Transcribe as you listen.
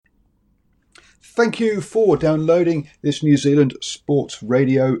Thank you for downloading this New Zealand Sports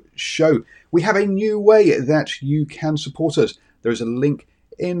Radio show. We have a new way that you can support us. There is a link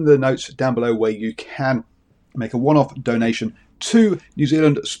in the notes down below where you can make a one-off donation to New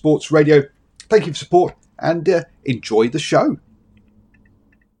Zealand Sports Radio. Thank you for support and enjoy the show.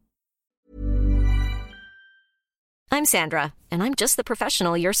 I'm Sandra, and I'm just the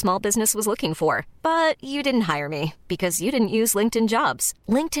professional your small business was looking for. But you didn't hire me because you didn't use LinkedIn Jobs.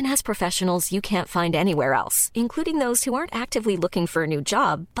 LinkedIn has professionals you can't find anywhere else, including those who aren't actively looking for a new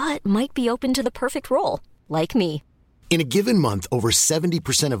job, but might be open to the perfect role, like me. In a given month, over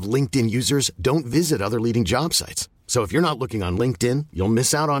 70% of LinkedIn users don't visit other leading job sites. So if you're not looking on LinkedIn, you'll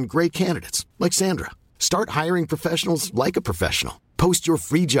miss out on great candidates like Sandra. Start hiring professionals like a professional. Post your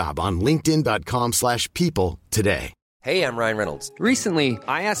free job on linkedin.com/people today. Hey, I'm Ryan Reynolds. Recently,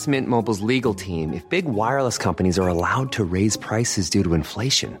 I asked Mint Mobile's legal team if big wireless companies are allowed to raise prices due to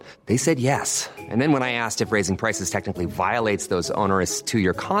inflation. They said yes. And then when I asked if raising prices technically violates those onerous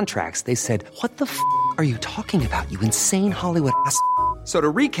two-year contracts, they said, "What the f*** are you talking about, you insane Hollywood ass?" So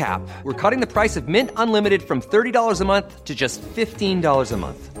to recap, we're cutting the price of Mint Unlimited from $30 a month to just $15 a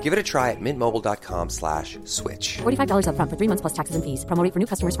month. Give it a try at mintmobile.com/switch. $45 up front for 3 months plus taxes and fees. Promo rate for new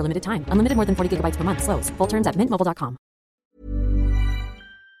customers for limited time. Unlimited more than 40 gigabytes per month. Slows full terms at mintmobile.com.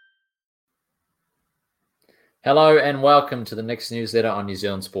 Hello and welcome to the next newsletter on New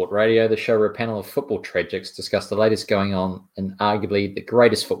Zealand Sport Radio, the show where a panel of football tragics discuss the latest going on in arguably the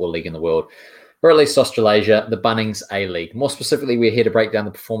greatest football league in the world, or at least Australasia, the Bunnings A-League. More specifically, we're here to break down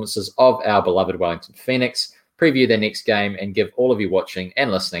the performances of our beloved Wellington Phoenix, preview their next game, and give all of you watching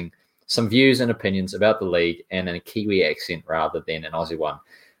and listening some views and opinions about the league and in a Kiwi accent rather than an Aussie one.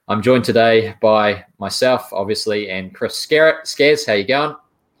 I'm joined today by myself, obviously, and Chris Scarrett. Scares, how you going?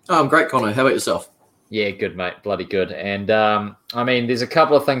 I'm great, Connor. How about yourself? Yeah, good, mate. Bloody good. And, there's a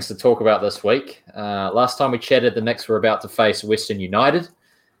couple of things to talk about this week. Last time we chatted, the Knicks were about to face Western United.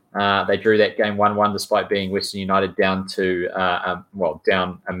 They drew that game 1-1 despite being Western United down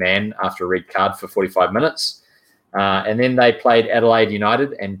down a man after a red card for 45 minutes. And then they played Adelaide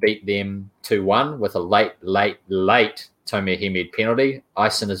United and beat them 2-1 with a late Tomi Ahmed penalty.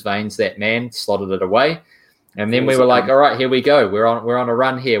 Ice in his veins, that man slotted it away. And then we were like, all right, here we go. We're on a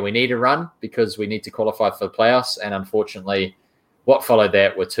run here. We need a run because we need to qualify for the playoffs. And unfortunately, what followed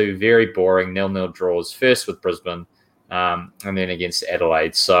that were two very boring 0-0 draws, first with Brisbane and then against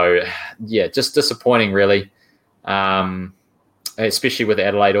Adelaide. So, yeah, just disappointing, really, especially with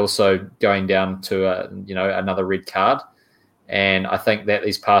Adelaide also going down to, another red card. And I think that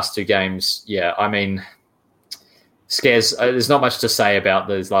these past two games, Scares, there's not much to say about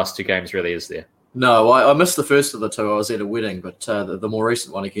these last two games, really, is there? No, I missed the first of the two. I was at a wedding, but the more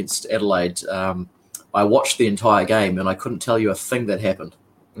recent one against Adelaide, I watched the entire game and I couldn't tell you a thing that happened.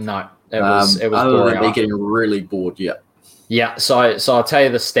 No, it was other boring. than me getting really bored. Yeah. Yeah. So I'll tell you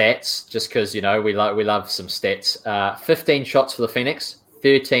the stats, just because we love some stats. 15 shots for the Phoenix,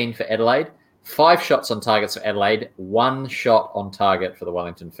 13 for Adelaide, 5 shots on targets for Adelaide, 1 shot on target for the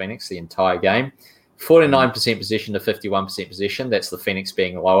Wellington Phoenix the entire game. 49% possession to 51% possession. That's the Phoenix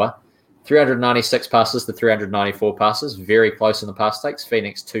being lower. 396 passes to 394 passes, very close in the pass takes.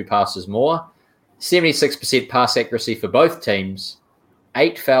 Phoenix 2 passes more. 76% pass accuracy for both teams.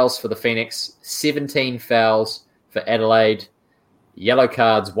 8 fouls for the Phoenix, 17 fouls for Adelaide. Yellow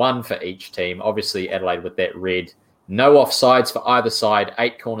cards, 1 for each team. Obviously, Adelaide with that red. No offsides for either side,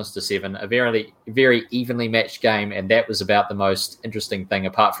 8 corners to 7. A very, very evenly matched game, and that was about the most interesting thing,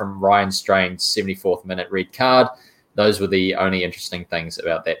 apart from Ryan Strain's 74th minute red card. Those were the only interesting things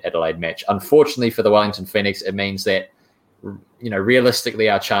about that Adelaide match. Unfortunately for the Wellington Phoenix, it means that, realistically,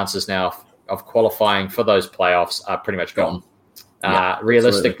 our chances now of qualifying for those playoffs are pretty much gone.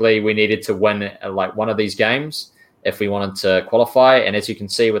 Realistically, we needed to win one of these games if we wanted to qualify. And as you can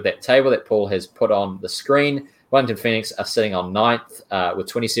see with that table that Paul has put on the screen, Wellington Phoenix are sitting on 9th with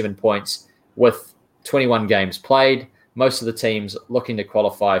 27 points with 21 games played. Most of the teams looking to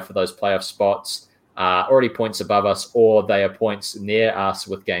qualify for those playoff spots are already points above us, or they are points near us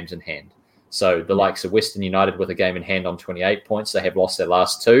with games in hand. So the likes of Western United with a game in hand on 28 points, they have lost their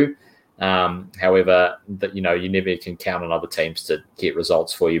last 2. However, you never can count on other teams to get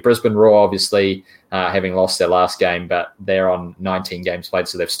results for you. Brisbane Roar, obviously, having lost their last game, but they're on 19 games played,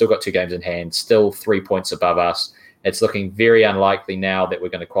 so they've still got 2 games in hand, still 3 points above us. It's looking very unlikely now that we're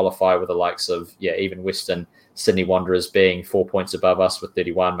going to qualify with the likes of, even Western Sydney Wanderers being 4 points above us with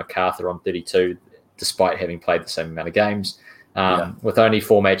 31, MacArthur on 32, despite having played the same amount of games. With only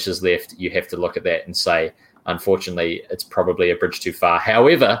 4 matches left, you have to look at that and say, unfortunately, it's probably a bridge too far.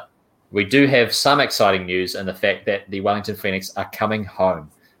 However, we do have some exciting news in the fact that the Wellington Phoenix are coming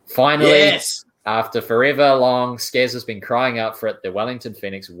home. Finally, after forever long, Skaz has been crying out for it. The Wellington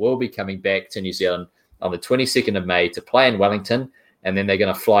Phoenix will be coming back to New Zealand on the 22nd of May to play in Wellington, and then they're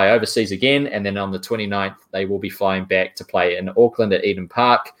going to fly overseas again, and then on the 29th, they will be flying back to play in Auckland at Eden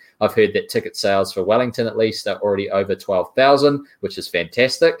Park. I've heard that ticket sales for Wellington, at least, are already over 12,000, which is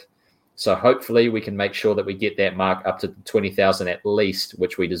fantastic. So hopefully we can make sure that we get that mark up to 20,000 at least,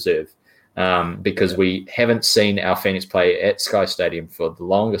 which we deserve, because we haven't seen our Phoenix play at Sky Stadium for the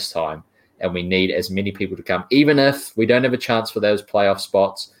longest time, and we need as many people to come. Even if we don't have a chance for those playoff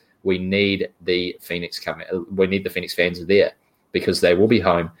spots, we need the Phoenix coming. We need the Phoenix fans there because they will be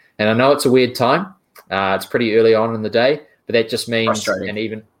home. And I know it's a weird time. It's pretty early on in the day, but that just means,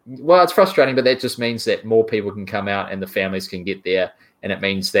 it's frustrating, but that just means that more people can come out and the families can get there. And it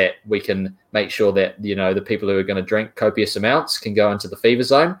means that we can make sure that, the people who are going to drink copious amounts can go into the fever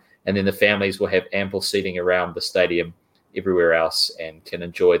zone, and then the families will have ample seating around the stadium everywhere else and can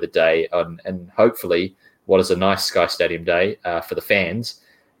enjoy the day and hopefully what is a nice Sky Stadium day for the fans.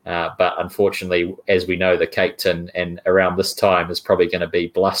 But unfortunately, as we know, the Cape Town and around this time is probably going to be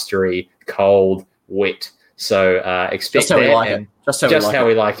blustery, cold, wet. So expect just how that. We like it. Just how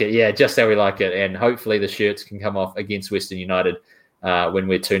we like it. Yeah, just how we like it. And hopefully the shirts can come off against Western United when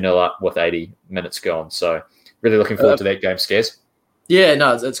we're 2-0 up with 80 minutes gone. So really looking forward to that game, Skaz. Yeah,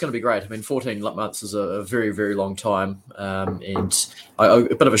 no, it's going to be great. I mean, 14 months is a very, very long time. And a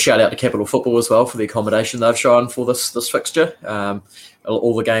bit of a shout out to Capital Football as well for the accommodation they've shown for this fixture.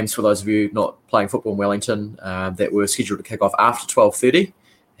 All the games, for those of you not playing football in Wellington, that were scheduled to kick off after 12:30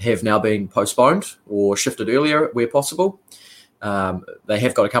 have now been postponed or shifted earlier where possible. They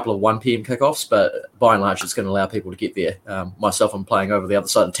have got a couple of 1 p.m. kickoffs, but by and large, it's going to allow people to get there. Myself, I'm playing over the other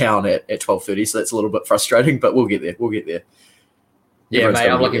side of town at 12:30, so that's a little bit frustrating, but we'll get there. Yeah, mate,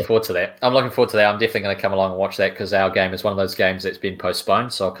 I'm looking forward to that. I'm definitely going to come along and watch that because our game is one of those games that's been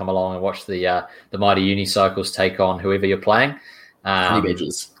postponed. So I'll come along and watch the mighty Unicycles take on whoever you're playing. Honey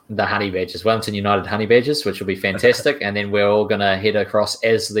Badgers. The Honey Badgers, Wellington United Honey Badgers, which will be fantastic. And then we're all going to head across,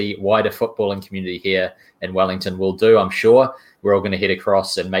 as the wider footballing community here in Wellington will do, I'm sure. We're all going to head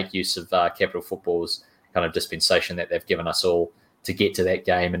across and make use of Capital Football's kind of dispensation that they've given us all to get to that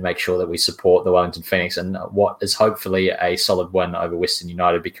game and make sure that we support the Wellington Phoenix and what is hopefully a solid win over Western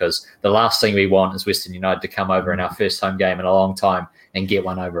United, because the last thing we want is Western United to come over in our first home game in a long time and get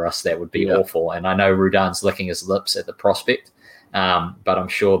one over us. That would be awful. And I know Rudan's licking his lips at the prospect, but I'm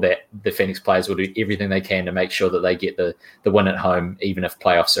sure that the Phoenix players will do everything they can to make sure that they get the win at home, even if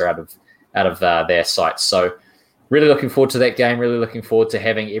playoffs are out of their sights. So really looking forward to that game, really looking forward to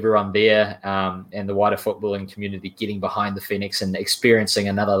having everyone there and the wider footballing community getting behind the Phoenix and experiencing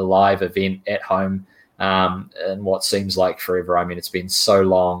another live event at home in what seems like forever. I mean, it's been so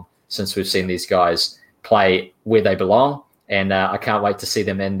long since we've seen these guys play where they belong, and I can't wait to see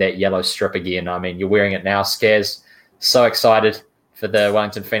them in that yellow strip again. I mean, you're wearing it now, Skaz. So excited for the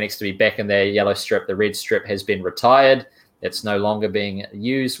Wellington Phoenix to be back in their yellow strip. The red strip has been retired. It's no longer being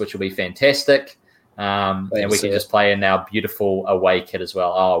used, which will be fantastic. And we can just play in our beautiful away kit as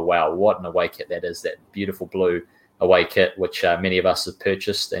well. Oh, wow. What an away kit that is, that beautiful blue away kit, which many of us have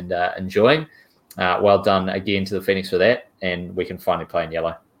purchased and enjoying. Well done again to the Phoenix for that. And we can finally play in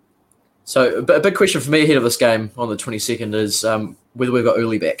yellow. So a big question for me ahead of this game on the 22nd is whether we've got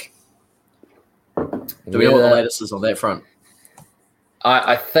early back. Do we know what the latest is on that front?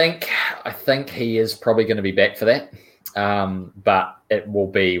 I think he is probably going to be back for that. But it will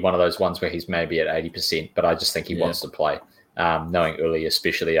be one of those ones where he's maybe at 80%, but I just think he wants to play, knowing early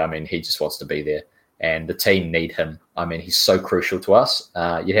especially. I mean, he just wants to be there, and the team need him. I mean, he's so crucial to us.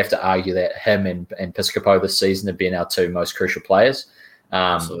 You'd have to argue that him and Piscopo this season have been our two most crucial players.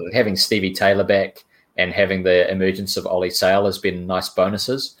 Having Stevie Taylor back and having the emergence of Ollie Sale has been nice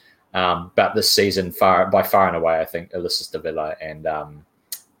bonuses. But this season, by far and away, I think Ulysses Davila and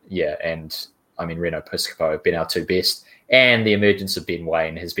I mean, Reno Piscopo have been our two best, and the emergence of Ben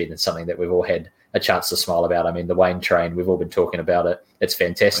Wayne has been something that we've all had a chance to smile about. I mean, the Wayne train, we've all been talking about it. It's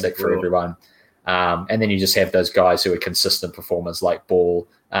fantastic for everyone. And then you just have those guys who are consistent performers like Ball.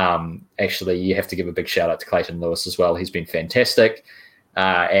 Actually, you have to give a big shout out to Clayton Lewis as well. He's been fantastic.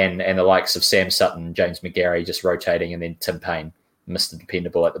 And the likes of Sam Sutton, James McGarry just rotating, and then Tim Payne, Mr.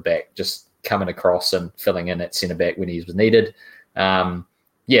 Dependable at the back, just coming across and filling in at centre back when he was needed.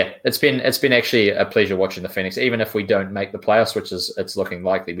 It's been actually a pleasure watching the Phoenix, even if we don't make the playoffs, which it's looking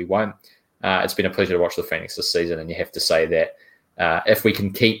likely we won't. It's been a pleasure to watch the Phoenix this season, and you have to say that if we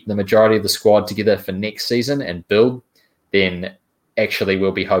can keep the majority of the squad together for next season and build, then actually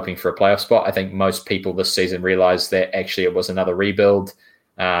we'll be hoping for a playoff spot. I think most people this season realised that actually it was another rebuild.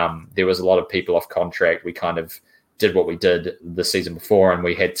 There was a lot of people off contract. We kind of did what we did the season before, and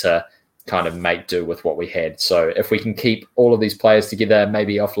we had to kind of make do with what we had. So if we can keep all of these players together,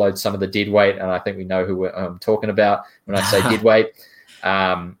 maybe offload some of the dead weight, and I think we know who I'm talking about when I say dead weight.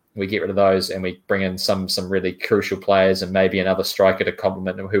 We get rid of those and we bring in some really crucial players and maybe another striker to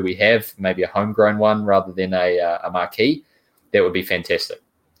complement who we have, maybe a homegrown one rather than a marquee. That would be fantastic.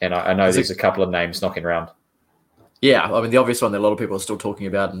 And I know there's a couple of names knocking around. Yeah, I mean, the obvious one that a lot of people are still talking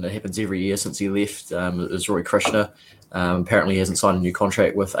about, and it happens every year since he left, is Roy Krishna. Apparently he hasn't signed a new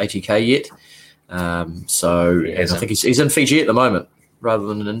contract with ATK yet. And I think he's in Fiji at the moment rather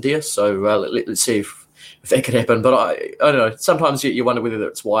than in India. So let's see if that could happen. But I don't know. Sometimes you wonder whether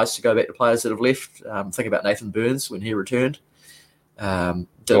it's wise to go back to players that have left. Think about Nathan Burns when he returned.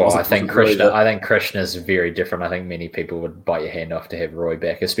 I think Krishna is very different. I think many people would bite your hand off to have Roy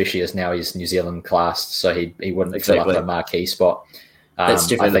back, especially as now he's New Zealand classed, so he wouldn't fill up the marquee spot. That's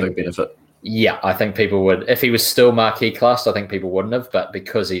definitely a big benefit. Yeah, I think people would. If he was still marquee classed, I think people wouldn't have. But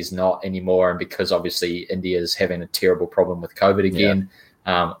because he's not anymore, and because obviously India's having a terrible problem with COVID again,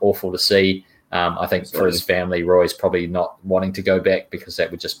 awful to see. I think for his family, Roy's probably not wanting to go back because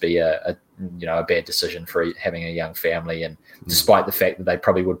that would just be a bad decision for having a young family. And despite the fact that they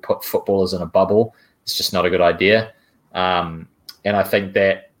probably would put footballers in a bubble, it's just not a good idea. And I think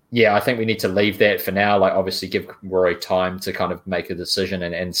that, I think we need to leave that for now. Like obviously give Roy time to kind of make a decision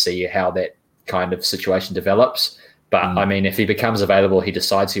and see how that kind of situation develops. But I mean, if he becomes available, he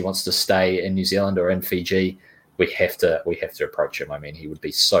decides he wants to stay in New Zealand or in Fiji, we have to approach him. I mean, he would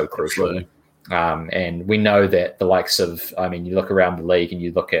be so crucial. Absolutely. And we know that the likes of, I mean, you look around the league and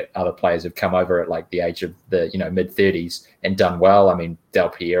you look at other players who've come over at like the age of the, mid-30s and done well. I mean, Del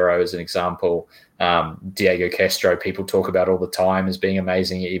Piero is an example. Diego Castro, people talk about all the time as being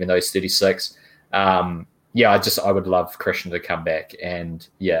amazing, even though he's 36. I would love Krishna to come back. And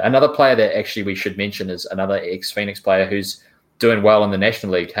another player that actually we should mention is another ex-Phoenix player who's doing well in the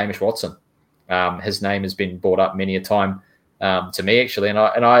National League, Hamish Watson. His name has been brought up many a time. To me, actually, and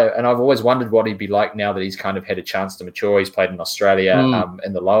I've always wondered what he'd be like now that he's kind of had a chance to mature. He's played in Australia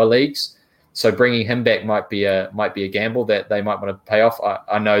in the lower leagues, so bringing him back might be a gamble that they might want to pay off.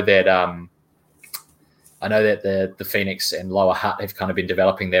 I know that the Phoenix and Lower Hutt have kind of been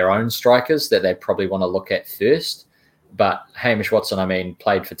developing their own strikers that they probably want to look at first. But Hamish Watson, I mean,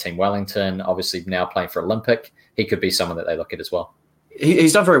 played for Team Wellington, obviously now playing for Olympic. He could be someone that they look at as well.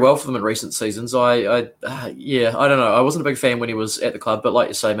 He's done very well for them in recent seasons. I don't know. I wasn't a big fan when he was at the club, but like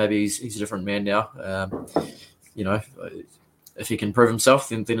you say, maybe he's a different man now. If he can prove himself,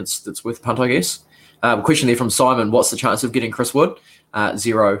 then it's worth a punt, I guess. Question there from Simon: what's the chance of getting Chris Wood?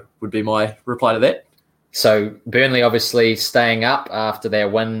 0 would be my reply to that. So Burnley obviously staying up after their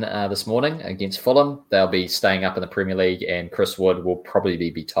win this morning against Fulham. They'll be staying up in the Premier League, and Chris Wood will probably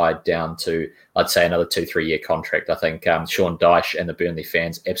be tied down to, I'd say, another 2-3 year contract. I think Sean Dyche and the Burnley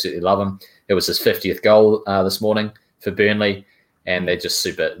fans absolutely love him. It was his 50th goal this morning for Burnley, and they're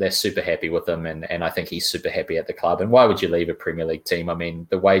super happy with him, and I think he's super happy at the club. And why would you leave a Premier League team? I mean,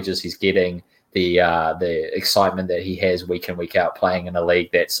 the wages he's getting, the excitement that he has week in, week out playing in a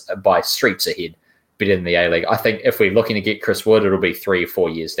league that's by streets ahead in the A-League. I think if we're looking to get Chris Wood, it'll be 3 or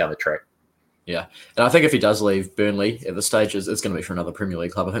 4 years down the track. Yeah. And I think if he does leave Burnley at the stage, it's going to be for another Premier League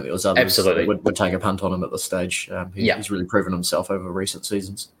club. I think there was others absolutely would take a punt on him at this stage. He's really proven himself over recent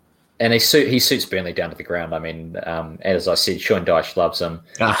seasons. And he suits Burnley down to the ground. I mean, as I said, Sean Dyche loves him.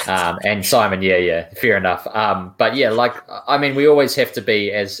 And Simon, fair enough. But we always have to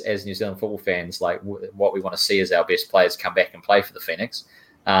be, as New Zealand football fans, like what we want to see is our best players come back and play for the Phoenix.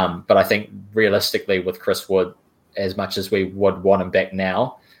 But I think realistically with Chris Wood, as much as we would want him back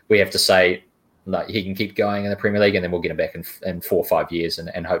now, we have to say like he can keep going in the Premier League and then we'll get him back in 4 or 5 years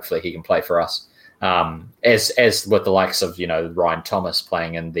and hopefully he can play for us. As with the likes of, Ryan Thomas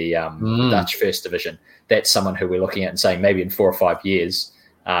playing in the Dutch First Division, that's someone who we're looking at and saying maybe in 4 or 5 years,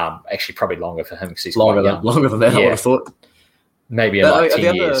 actually probably longer for him because he's longer than that, I would have thought. Maybe in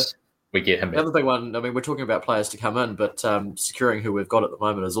 10 years. We get him. Another big one. I mean, we're talking about players to come in, but securing who we've got at the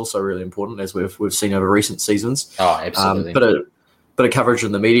moment is also really important, as we've seen over recent seasons. Oh, absolutely. Bit of coverage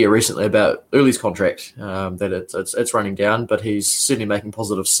in the media recently about Uli contract, that it's running down, but he's certainly making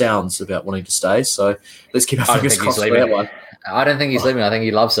positive sounds about wanting to stay. So let's keep our fingers crossed for that one. I don't think he's leaving. I think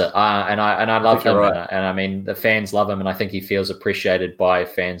he loves it, and I love him. Right. And I mean, the fans love him, and I think he feels appreciated by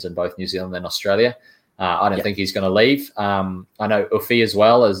fans in both New Zealand and Australia. I don't think he's going to leave. I know Ufi as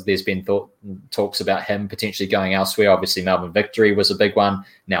well, as there's been talks about him potentially going elsewhere. Obviously, Melbourne Victory was a big one.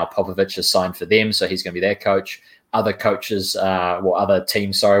 Now Popovic has signed for them, so he's going to be their coach. Other coaches, other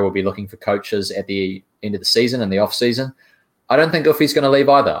teams, will be looking for coaches at the end of the season and the off season. I don't think Ufi's going to leave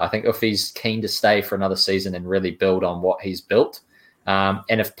either. I think Ufi's keen to stay for another season and really build on what he's built.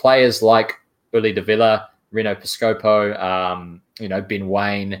 And if players like Uli de Villa, Reno Piscopo, Ben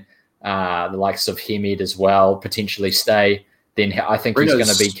Wayne, the likes of Hemed as well, potentially stay, then I think he's going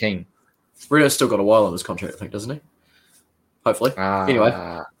to be keen. Reno's still got a while on his contract, I think, doesn't he? Hopefully.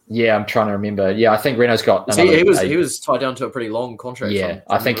 Anyway. Yeah, I'm trying to remember. Yeah, I think Reno's got he was tied down to a pretty long contract. Yeah,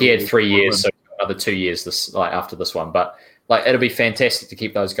 I think he had 3 years, so another 2 years after this one. But it'll be fantastic to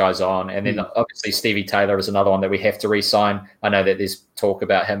keep those guys on. And then obviously Stevie Taylor is another one that we have to re-sign. I know that there's talk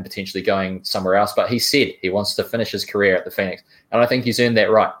about him potentially going somewhere else, but he said he wants to finish his career at the Phoenix. And I think he's earned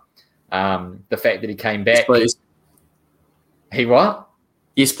that right. The fact that he came back. Yes, please. He what?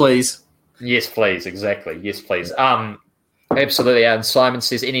 Yes, please. Yes, please. Exactly. Yes, please. Absolutely. And Simon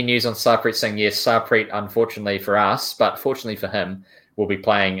says, any news on Sarpreet Singh? Yes, Sarpreet, unfortunately for us, but fortunately for him, will be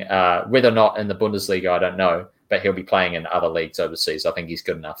playing, whether or not in the Bundesliga, I don't know, but he'll be playing in other leagues overseas. I think he's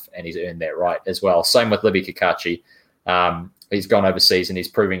good enough, and he's earned that right as well. Same with Libby Kakachi. He's gone overseas, and he's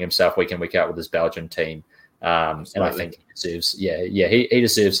proving himself week in, week out with his Belgian team. And I think he deserves, he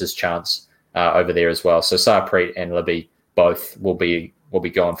deserves his chance over there as well. So Sarpreet and Libby both will be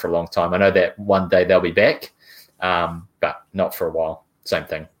gone for a long time. I know that one day they'll be back, but not for a while. Same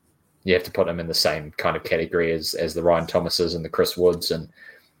thing. You have to put them in the same kind of category as the Ryan Thomases and the Chris Woods and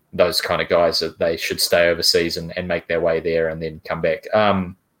those kind of guys, that they should stay overseas and make their way there and then come back.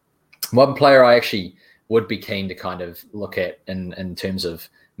 One player I actually would be keen to kind of look at in terms of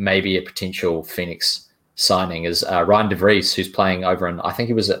maybe a potential Phoenix signing is Ryan De Vries, who's playing over in, I think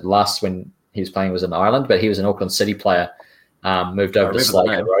he was at last when he was playing was in Ireland, but he was an Auckland City player, moved over to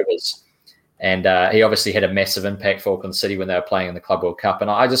Sligo Rovers. And he obviously had a massive impact for Auckland City when they were playing in the Club World Cup. And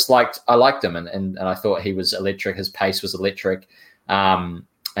I liked him, and I thought he was electric. His pace was electric.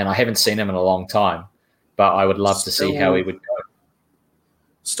 And I haven't seen him in a long time, but I would love to see how he would go.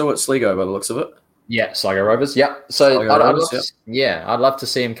 Still at Sligo by the looks of it. Yeah, Sligo Rovers. Yeah. So I'd love to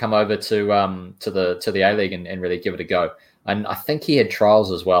see him come over to the A-League and really give it a go. And I think he had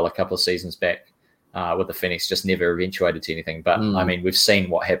trials as well a couple of seasons back with the Phoenix, just never eventuated to anything. But I mean, we've seen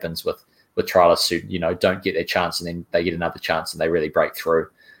what happens with trialists who don't get their chance and then they get another chance and they really break through.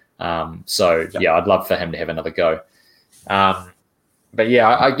 I'd love for him to have another go. But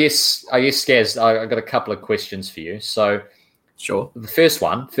yeah, I guess Skaz, I got a couple of questions for you. So sure. The first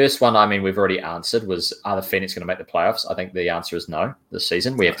one, I mean, we've already answered, was, are the Phoenix going to make the playoffs? I think the answer is no this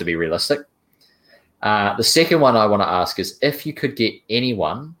season. We have to be realistic. The second one I want to ask is, if you could get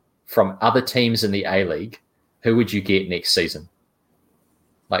anyone from other teams in the A-League, who would you get next season?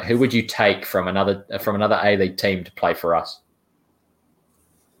 Like, who would you take from another A-League team to play for us?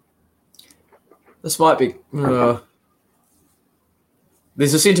 This might be...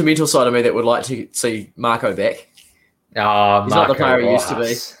 there's a sentimental side of me that would like to see Marco back. Oh, he's not the player he used to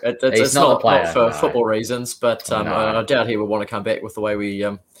be. It's not for football reasons, but I doubt he would want to come back with the way we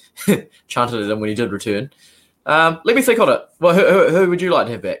chanted at him when he did return. Let me think on it. Well, who would you like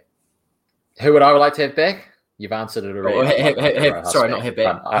to have back? Who would I like to have back? You've answered it already. Not have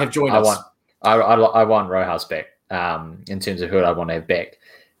back. Have joined us. I want Rojas back. In terms of who I want to have back,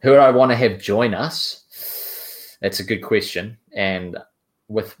 who would I want to have join us? That's a good question. And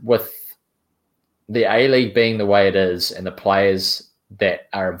with the A-League being the way it is and the players that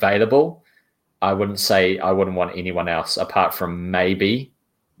are available, I wouldn't want anyone else apart from maybe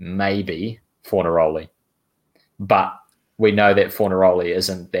Fornaroli. But we know that Fornaroli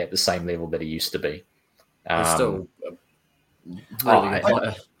isn't at the same level that he used to be. He's still really good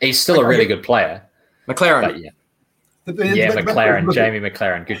player. He's still a really good player. McLaren. McLaren. Jamie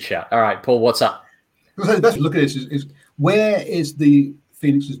McLaren. Good shout. All right, Paul, what's up? The best look at this is where is the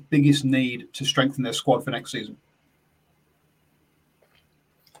Phoenix's biggest need to strengthen their squad for next season?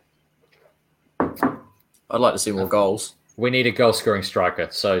 I'd like to see more goals. We need a goal-scoring striker.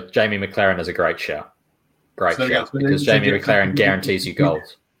 So Jamie McLaren is a great shout. Because Jamie McLaren guarantees you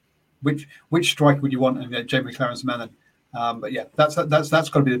goals. Which striker would you want? And Jamie McLaren's the man then. But yeah, that's got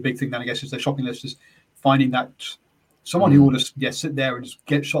to be the big thing then, I guess, is the shopping list, is finding that someone who will just sit there and just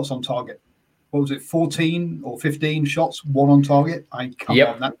get shots on target. What was it, 14 or 15 shots, one on target? Come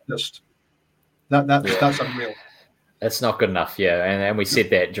on, that's unreal. That's not good enough, and we said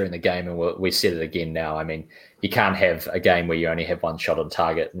that during the game, and we said it again now. I mean, you can't have a game where you only have one shot on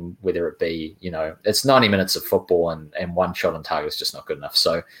target, and whether it be, it's 90 minutes of football and one shot on target is just not good enough.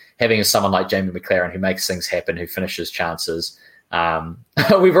 So having someone like Jamie McLaren who makes things happen, who finishes chances,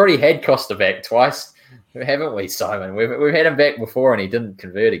 we've already had Costa back twice, haven't we, Simon? We've had him back before, and he didn't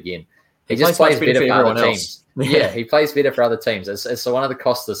convert again. He just plays better for other teams. Yeah, he plays better for other teams. It's one of the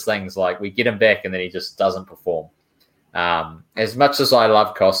Costa's things. Like, we get him back, and then he just doesn't perform. As much as I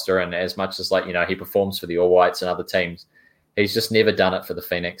love Costa, and as much as he performs for the All Whites and other teams, He's just never done it for the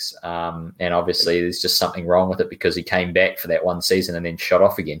Phoenix. And obviously there's just something wrong with it because he came back for that one season and then shot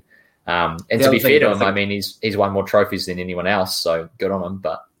off again. And to be fair to him, I mean, he's won more trophies than anyone else, so good on him.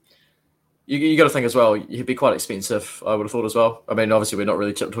 But you got to think as well, he'd be quite expensive, I would have thought as well. I mean, obviously we're not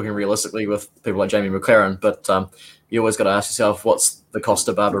really talking realistically with people like Jamie McLaren, but you always got to ask yourself, what's the cost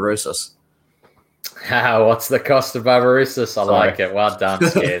of Barbarouses? What's the cost of Barbarouses? I like it. Well done,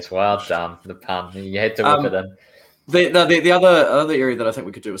 Scares. Well done. The pun. You had to whip it in. The other area that I think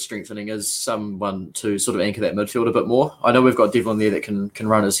we could do with strengthening is someone to sort of anchor that midfield a bit more. I know we've got Devlin there that can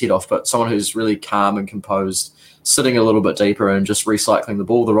run his head off, but someone who's really calm and composed, sitting a little bit deeper and just recycling the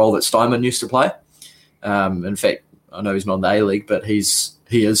ball, the role that Steinman used to play. In fact, I know he's not in the A-League, but he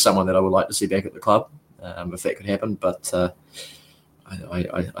is someone that I would like to see back at the club if that could happen. But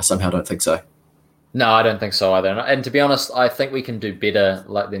I somehow don't think so. No, I don't think so either. And to be honest, I think we can do better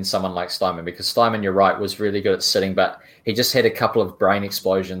than someone like Steinman, because Steinman, you're right, was really good at sitting, but he just had a couple of brain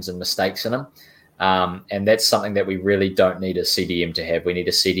explosions and mistakes in him. And that's something that we really don't need a CDM to have. We need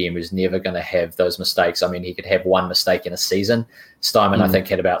a CDM who's never going to have those mistakes. I mean, he could have one mistake in a season. Steinman, I think,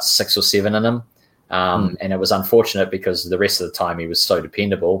 had about 6 or 7 in him. And it was unfortunate because the rest of the time he was so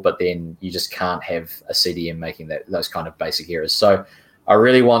dependable, but then you just can't have a CDM making those kind of basic errors. So I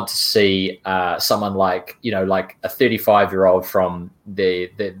really want to see someone like a 35-year-old from the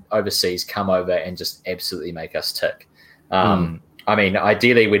overseas come over and just absolutely make us tick. I mean,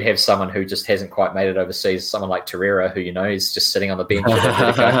 ideally, we'd have someone who just hasn't quite made it overseas, someone like Torreira, who, is just sitting on the bench at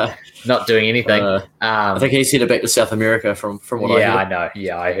Atletico, not doing anything. I think he's headed back to South America from what I heard. Yeah, I know.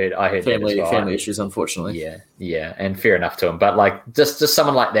 Yeah, I heard family issues, unfortunately. Yeah, and fair enough to him. But just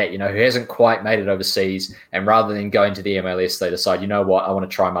someone like that, who hasn't quite made it overseas, and rather than going to the MLS, they decide, you know what, I want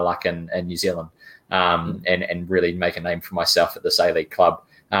to try my luck in New Zealand, and really make a name for myself at this A-League club.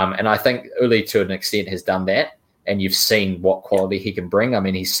 And I think Uli, to an extent, has done that. And you've seen what quality he can bring. I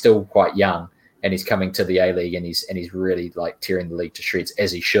mean, he's still quite young, and he's coming to the A-League, and he's really tearing the league to shreds,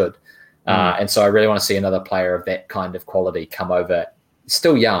 as he should. And so I really want to see another player of that kind of quality come over,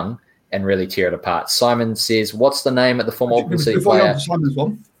 still young, and really tear it apart. Simon says, "What's the name of the former Auckland City player?" Before you answer Simon's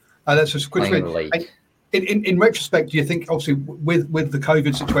one, that's just a quick thing. In retrospect, do you think, obviously, with the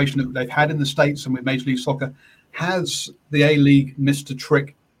COVID situation that they've had in the States and with Major League Soccer, has the A-League missed a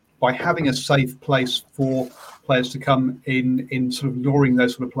trick by having a safe place for players to come in sort of luring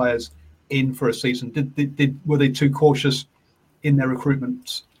those sort of players in for a season? Were they too cautious in their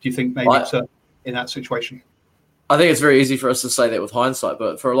recruitment, do you think, maybe in that situation? I think it's very easy for us to say that with hindsight,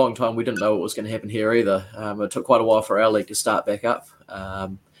 but for a long time we didn't know what was going to happen here either. It took quite a while for our league to start back up.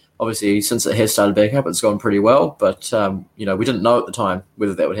 Obviously, since it has started back up, it's gone pretty well, but we didn't know at the time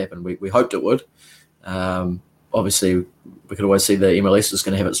whether that would happen. We hoped it would. Obviously, we could always see the MLS was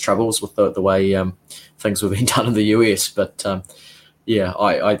going to have its troubles with the way things were being done in the US. But I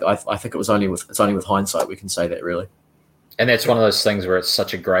think it's only with hindsight we can say that, really. And that's one of those things where it's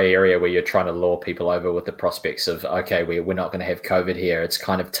such a grey area where you're trying to lure people over with the prospects of, okay, we're not going to have COVID here. It's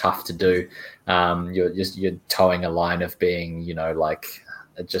kind of tough to do. You're towing a line of being,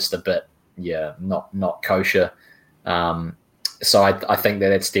 just a bit, not kosher. So I think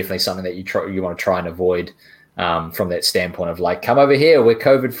that's definitely something that you want to try and avoid. From that standpoint of come over here, we're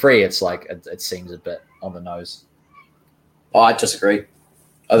COVID free. It's it seems a bit on the nose. I disagree.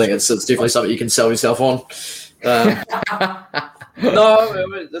 I think it's definitely something you can sell yourself on. No,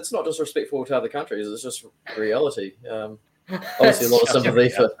 it's not disrespectful to other countries. It's just reality. Obviously, a lot of sympathy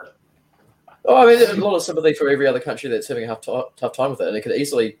for. A lot of sympathy for every other country that's having a tough time with it, and it could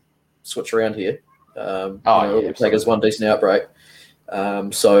easily switch around here. It'll take us one decent outbreak.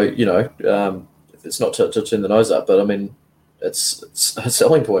 It's not to turn the nose up, but I mean, it's a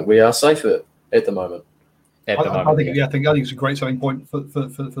selling point. We are safe at the moment. I think it's a great selling point for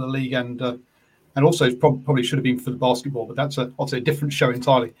the league, and also it probably should have been for the basketball, but that's obviously a different show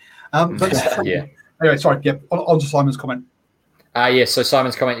entirely. Anyway, sorry. Yeah, on to Simon's comment. So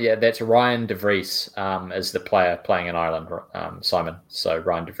Simon's comment, that's Ryan De Vries is the player playing in Ireland, Simon. So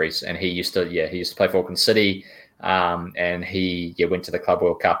Ryan De Vries, and he used to play for Auckland City. And he went to the Club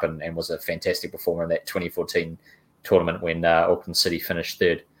World Cup and was a fantastic performer in that 2014 tournament when Auckland City finished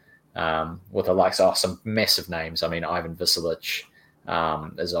third, with the likes of some massive names. I mean, Ivan Viselic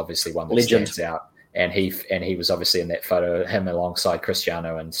is obviously one that stands out, and he was obviously in that photo, him alongside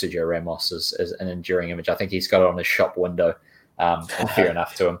Cristiano and Sergio Ramos is an enduring image. I think he's got it on his shop window. And fair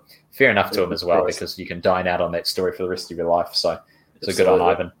enough to him as well, because you can dine out on that story for the rest of your life. So good on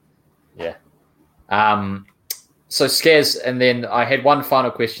Ivan. Yeah. So Scares, and then I had one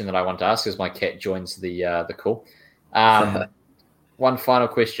final question that I want to ask as my cat joins the call. One final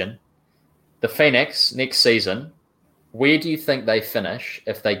question. The Phoenix next season, where do you think they finish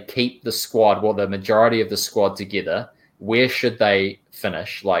if they keep the squad, well, the majority of the squad together? Where should they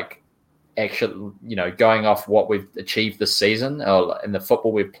finish? Like, actually, going off what we've achieved this season or in the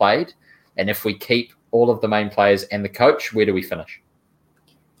football we've played, and if we keep all of the main players and the coach, where do we finish?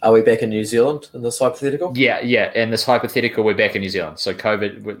 Are we back in New Zealand in this hypothetical? Yeah. In this hypothetical, we're back in New Zealand. So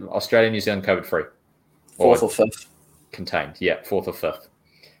Australia, New Zealand, COVID free. Fourth or fifth? Contained. Yeah, fourth or fifth.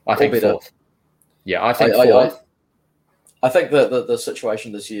 I think fourth. Yeah, I think fourth. I think that the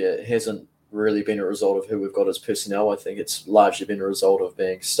situation this year hasn't really been a result of who we've got as personnel. I think it's largely been a result of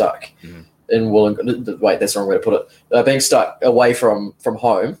being stuck in Wollongong. Wait, that's the wrong way to put it. Being stuck away from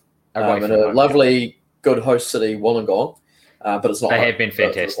home in a lovely, good host city, Wollongong. But it's not. They have been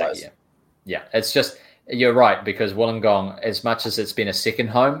fantastic. Yeah. It's just, you're right, because Wollongong, as much as it's been a second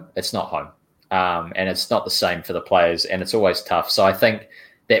home, it's not home, and it's not the same for the players, and it's always tough. So I think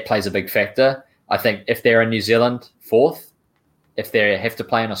that plays a big factor. I think if they're in New Zealand, fourth. If they have to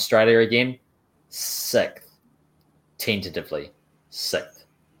play in Australia again, sixth. Tentatively, sixth.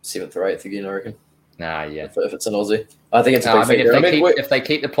 Seventh or eighth again, I reckon. Yeah. If it's an Aussie, I think it's a big factor. If they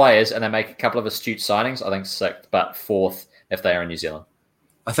keep the players and they make a couple of astute signings, I think sixth, but fourth if they are in New Zealand.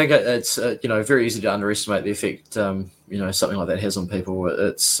 I think it's very easy to underestimate the effect something like that has on people.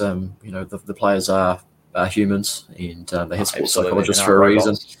 It's the players are humans, and they have sports psychologists for a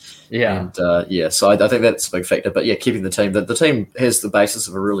reason. Yeah, and so I think that's a big factor. But yeah, keeping the team. The team has the basis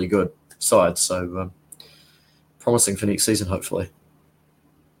of a really good side, so promising for next season, hopefully.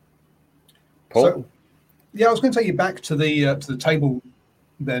 Paul? So, I was going to take you back to the table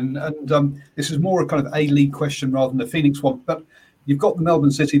then, and this is more a kind of A-League question rather than the Phoenix one. But you've got the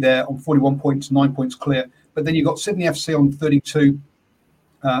Melbourne City there on 41 points, 9 points clear. But then you've got Sydney FC on 32,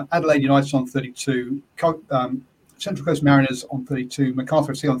 Adelaide United on 32, Central Coast Mariners on 32,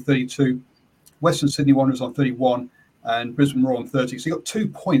 Macarthur FC on 32, Western Sydney Wanderers on 31, and Brisbane Roar on 30. So you've got 2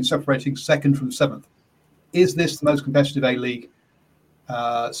 points separating second from seventh. Is this the most competitive A-League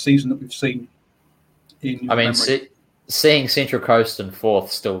season that we've seen in your memory? Seeing Central Coast in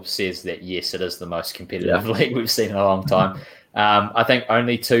fourth still says that, yes, it is the most competitive league we've seen in a long time. I think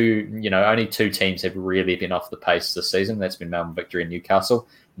only two teams have really been off the pace this season. That's been Melbourne Victory and Newcastle.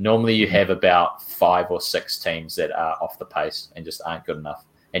 Normally you have about 5 or 6 teams that are off the pace and just aren't good enough.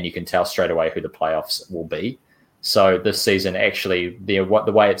 And you can tell straight away who the playoffs will be. So this season, actually, the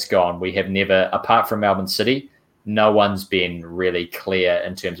way it's gone, we have never, apart from Melbourne City, no one's been really clear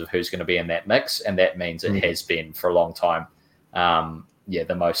in terms of who's going to be in that mix. And that means it has been for a long time,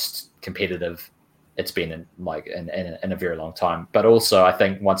 the most competitive it's been in a very long time. But also, I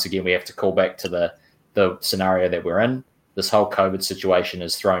think, once again, we have to call back to the scenario that we're in. This whole COVID situation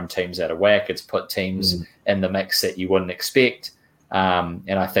has thrown teams out of whack. It's put teams in the mix that you wouldn't expect. And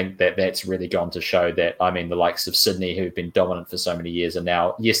I think that's really gone to show that, the likes of Sydney, who've been dominant for so many years, are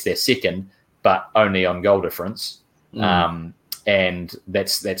now, yes, they're second, but only on goal difference. And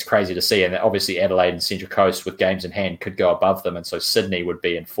that's crazy to see. And obviously Adelaide and Central Coast with games in hand could go above them. And so Sydney would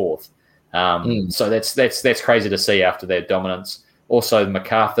be in fourth. So that's crazy to see after their dominance. Also,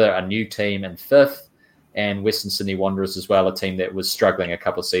 Macarthur, a new team, in fifth, and Western Sydney Wanderers as well, a team that was struggling a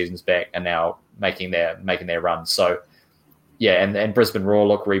couple of seasons back and now making their run. So, yeah, and Brisbane Roar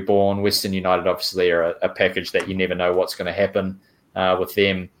look reborn. Western United obviously are a package that you never know what's going to happen with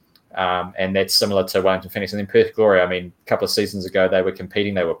them. And that's similar to Wellington Phoenix. And then Perth Glory, a couple of seasons ago, they were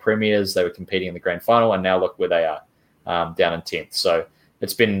competing. They were premiers. They were competing in the grand final. And now look where they are, down in 10th. So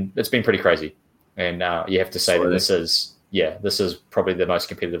it's been pretty crazy. And you have to say that this is probably the most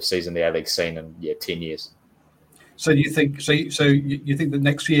competitive season the A-League's seen in 10 years. So do you think you think that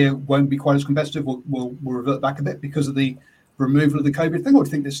next year won't be quite as competitive? We'll revert back a bit because of the removal of the COVID thing, or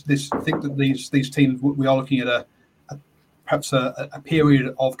do you think that these teams, we are looking at perhaps a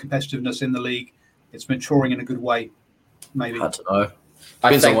period of competitiveness in the league? It's maturing in a good way, maybe. I don't know.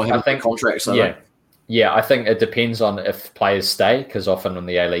 I think contracts. I think it depends on if players stay, because often in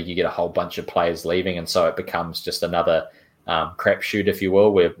the A-League you get a whole bunch of players leaving, and so it becomes just another crapshoot, if you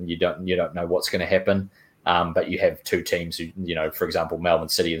will, where you don't know what's going to happen. But you have two teams who, for example, Melbourne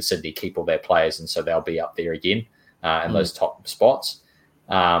City and Sydney keep all their players, and so they'll be up there again in those top spots.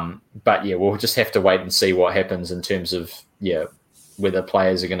 But we'll just have to wait and see what happens in terms of whether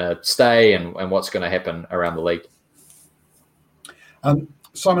players are going to stay and what's going to happen around the league.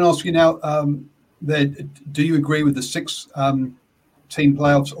 Simon, I'll ask you now. Do you agree with the 6 team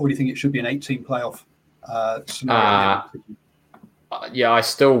playoffs, or do you think it should be an 8-team playoff scenario? I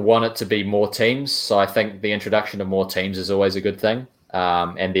still want it to be more teams. So I think the introduction of more teams is always a good thing.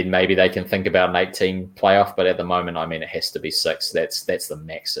 And then maybe they can think about an 8-team playoff. But at the moment, it has to be 6. That's the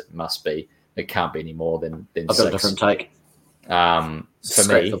max it must be. It can't be any more than I've 6. got a different take. For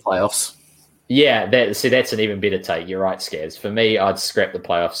Scrap me, the playoffs. yeah, that's an even better take. You're right, Skaz. For me, I'd scrap the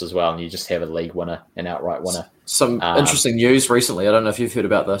playoffs as well, and you just have a league winner, an outright winner. Some interesting news recently. I don't know if you've heard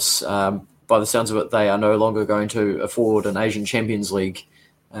about this. By the sounds of it, they are no longer going to afford an Asian Champions League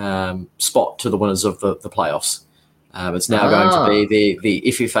spot to the winners of the playoffs. It's now going to be the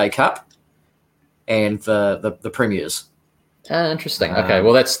FFA Cup and the Premiers. Interesting. Okay,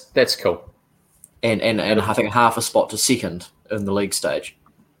 well that's cool. And I think half a spot to second in the league stage.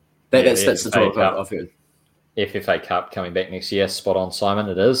 That's the talk I've heard. FFA Cup coming back next year. Spot on, Simon.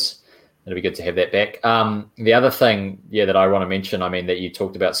 It is. It'll be good to have that back. The other thing, that I want to mention, I mean, that you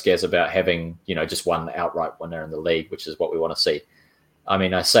talked about, Skaz, about having, just one outright winner in the league, which is what we want to see. I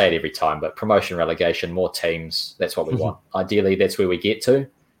mean, I say it every time, but promotion, relegation, more teams, that's what we want. Ideally, that's where we get to.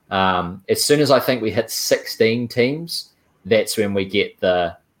 As soon as I think we hit 16 teams, that's when we get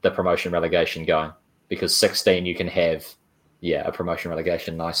the promotion relegation going, because 16 you can have, a promotion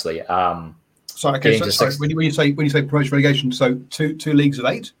relegation nicely. When you say promotion relegation, so two leagues of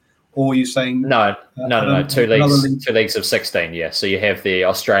 8, or are you saying no, 2 leagues of 16? Yeah, so you have the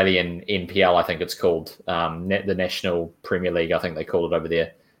Australian NPL, I think it's called, the National Premier League, I think they call it over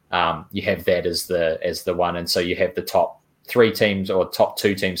there. You have that as the one, and so you have the top 3 teams, or top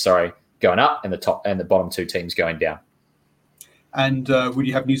 2 teams, going up, and the bottom 2 teams going down. And would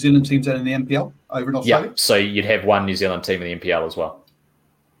you have New Zealand teams then in the NPL over in Australia? Yeah, so you'd have one New Zealand team in the NPL as well.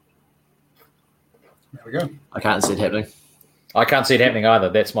 There we go. I can't see it happening. I can't see it happening either.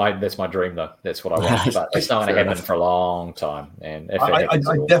 That's my dream, though. That's what I want. But it's not going to happen for a long time. And if I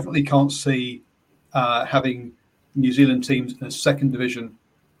definitely can't see having New Zealand teams in a second division.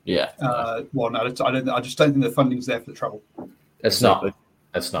 Yeah. I just don't think the funding's there for the trouble. It's not.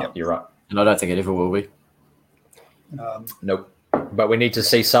 It's not. Yep. You're right. And I don't think it ever will be. Nope. But we need to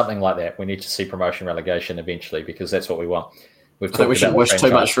see something like that. We need to see promotion relegation eventually, because that's what we want. I think we shouldn't wish too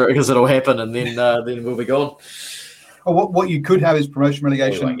much for it, because it'll happen, and then we'll be gone. What you could have is promotion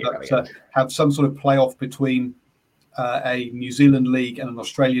relegation, but have some sort of playoff between a New Zealand league and an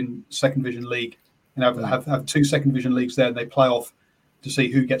Australian second division league, and have 2 second division leagues there, and they play off to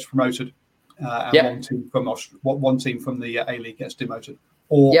see who gets promoted, and one team from the A League gets demoted.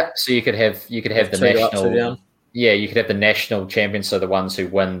 So you could have the national. Yeah, you could have the national champions, so the ones who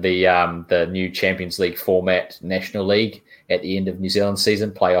win the new Champions League format National League at the end of New Zealand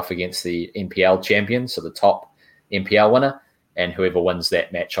season play off against the NPL champions, so the top NPL winner, and whoever wins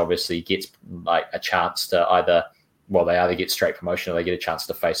that match obviously gets like a chance to either get straight promotion, or they get a chance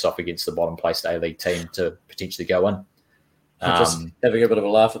to face off against the bottom placed A League team to potentially go in. Just having a bit of a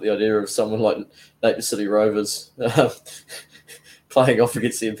laugh at the idea of someone like Napier City Rovers playing off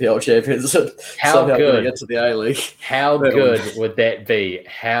against the NPL champions and somehow getting into the A League. How good would that be?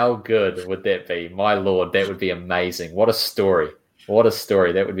 How good would that be? My Lord, that would be amazing. What a story. What a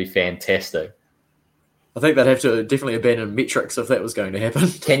story. That would be fantastic. I think they'd have to definitely abandon metrics if that was going to happen.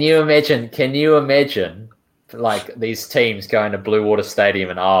 Can you imagine like these teams going to Blue Water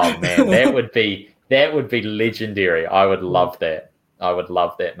Stadium, and that would be legendary. I would love that. I would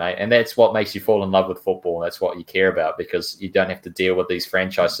love that, mate. And that's what makes you fall in love with football. That's what you care about, because you don't have to deal with these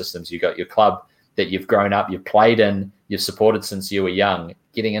franchise systems. You've got your club that you've grown up, you've played in, you've supported since you were young.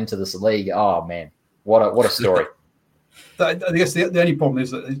 Getting into this league, oh man, what a story. I guess the only problem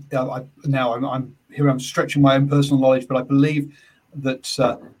is that I'm stretching my own personal knowledge, but I believe that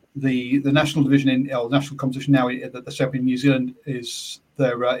the national division national competition now, the champion in New Zealand, is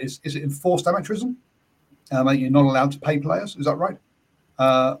it enforced amateurism? You're not allowed to pay players. Is that right?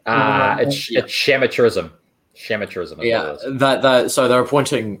 It's shamateurism. Shamateurism. So they're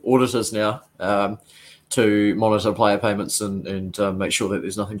appointing auditors now to monitor player payments and make sure that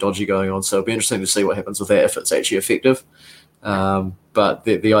there's nothing dodgy going on. So it'll be interesting to see what happens with that, if it's actually effective. But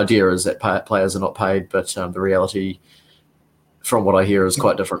the idea is that players are not paid, but the reality, from what I hear, is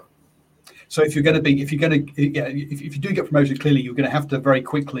quite different. So if you do get promoted, clearly you're going to have to very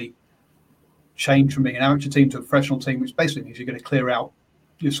quickly change from being an amateur team to a professional team, which basically means you're going to clear out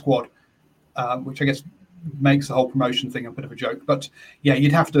your squad, which I guess makes the whole promotion thing a bit of a joke. But yeah,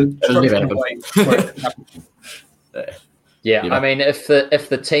 you'd have to structure in a way where it can happen. I mean, if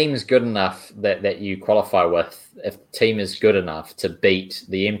the team's good enough that you qualify with, if the team is good enough to beat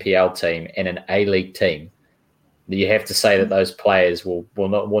the NPL team and an A League team, you have to say that those players will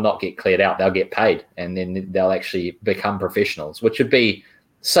not get cleared out. They'll get paid, and then they'll actually become professionals, which would be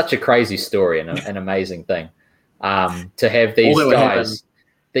such a crazy story and an amazing thing, to have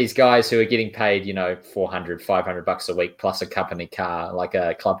these guys who are getting paid, $400, $500 a week plus a company car, like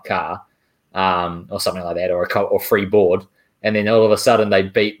a club car, or something like that, or free board, and then all of a sudden they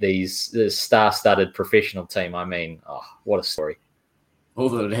beat this star-studded professional team. I mean, what a story! All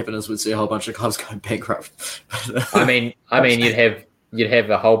that would happen is we'd see a whole bunch of clubs going bankrupt. I mean, you'd have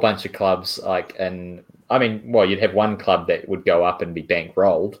a whole bunch of clubs you'd have one club that would go up and be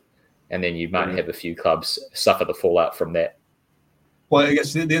bankrolled, and then you might have a few clubs suffer the fallout from that. Well, I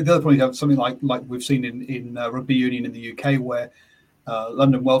guess the other point, you have something like we've seen in rugby union in the UK, where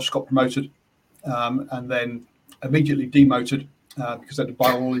London Welsh got promoted and then immediately demoted because they had to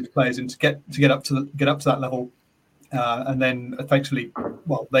buy all these players in to get up to that level, and then effectively,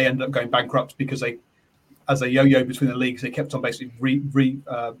 they ended up going bankrupt because as they yo-yo between the leagues, they kept on basically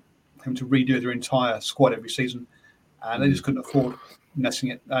having to redo their entire squad every season, and they just couldn't afford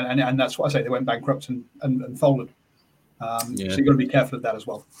messing it, and that's what I say, they went bankrupt and folded. So you've got to be careful of that as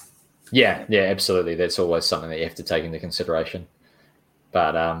well. Yeah, absolutely. That's always something that you have to take into consideration.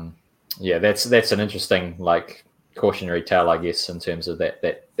 But that's an interesting cautionary tale, I guess, in terms of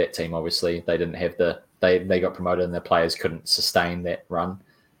that team. Obviously, they didn't have they got promoted and their players couldn't sustain that run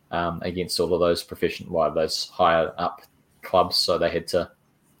against all of those those higher up clubs. So they had to,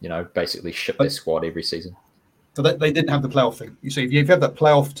 basically ship their squad every season. So they didn't have the playoff thing. You see, if you have that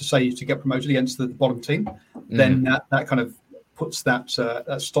playoff to get promoted against the bottom team, then that kind of puts that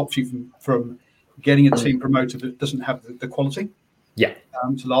stops you from getting a team promoted that doesn't have the quality. Yeah.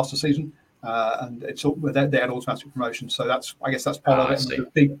 To last the season, and it's all they had automatic promotion. So that's part of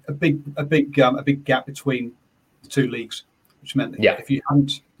it. A big gap between the two leagues, which meant that if you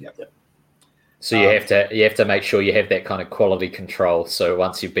hadn't, So you have to make sure you have that kind of quality control. So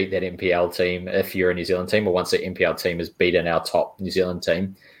once you beat that NPL team, if you're a New Zealand team, or once the NPL team has beaten our top New Zealand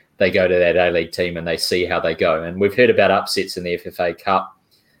team, they go to that A-League team and they see how they go. And we've heard about upsets in the FFA Cup,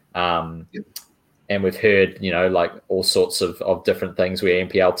 and we've heard all sorts of different things where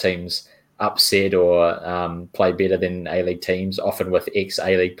NPL teams upset or play better than A-League teams, often with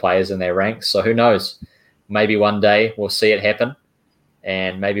ex-A-League players in their ranks. So who knows? Maybe one day we'll see it happen.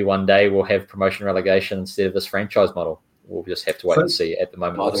 And maybe one day we'll have promotion relegation instead of this franchise model. We'll just have to wait and see. At the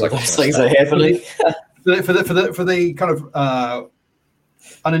moment, looks like those things are happening. For the kind of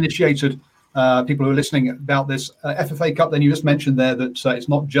uninitiated people who are listening about this FFA Cup, then you just mentioned there that it's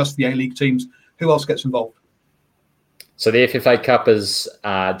not just the A-League teams. Who else gets involved? So the FFA Cup is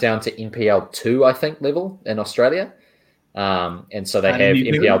down to NPL 2, I think, level in Australia. And so they have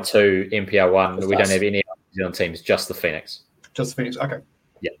NPL 2, NPL 1. We don't have any other New Zealand teams, just the Phoenix. Just the Phoenix, okay.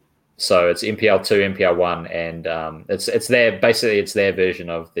 Yeah. So it's NPL 2, NPL 1, and it's their version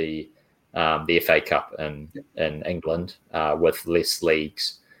of the FA Cup in England with less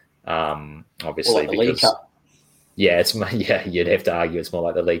leagues. Obviously, the League Cup. Yeah, you'd have to argue it's more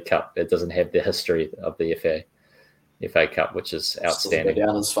like the League Cup. It doesn't have the history of the FA Cup, which is outstanding. It doesn't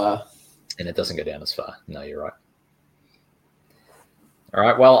go down as far. And it doesn't go down as far. No, you're right. All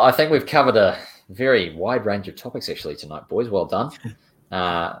right. Well, I think we've covered a very wide range of topics actually tonight, boys. Well done.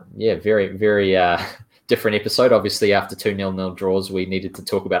 Very, very different episode. Obviously, after 2 0-0 draws, we needed to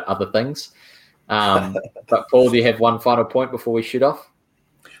talk about other things. But Paul, do you have one final point before we shoot off?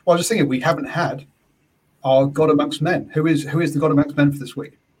 Well, I was just thinking we haven't had our God Amongst Men. Who is the God Amongst Men for this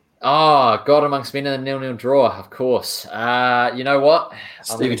week? Oh, God Amongst Men in a 0-0 draw, of course. You know what?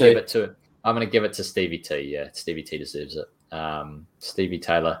 I'm going to give it to Stevie T. Yeah, Stevie T deserves it. Stevie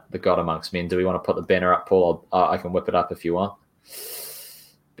Taylor, the God Amongst Men. Do we want to put the banner up, Paul? I can whip it up if you want.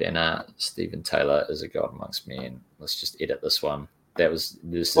 Banner, Stephen Taylor is a God Amongst Men. Let's just edit this one. This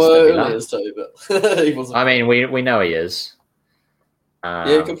is too, but he wasn't. I mean, we know he is.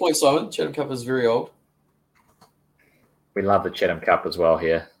 Good point, Simon. Chatham Cup is very old. We love the Chatham Cup as well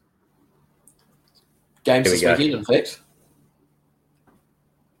here. Games this weekend, in fact.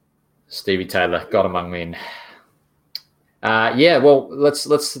 Stevie Taylor, God Among Men. Well,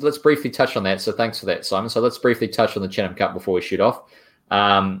 let's briefly touch on that. So thanks for that, Simon. So let's briefly touch on the Chatham Cup before we shoot off.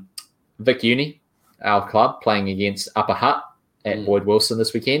 Vic Uni, our club, playing against Upper Hutt at Boyd Wilson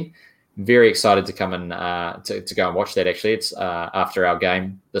this weekend. Very excited to come and to go and watch that. Actually, it's after our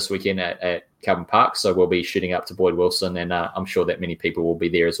game this weekend at Calvin Park, so we'll be shooting up to Boyd Wilson, and I'm sure that many people will be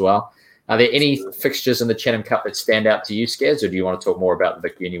there as well. Are there any fixtures in the Chatham Cup that stand out to you, Skaz, or do you want to talk more about the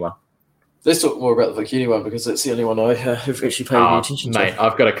Vic Uni one? Let's talk more about the Vic Uni one because it's the only one I have actually paid any attention to. Mate,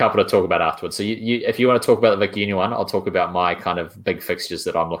 I've got a couple to talk about afterwards. So if you want to talk about the Vic Uni one, I'll talk about my kind of big fixtures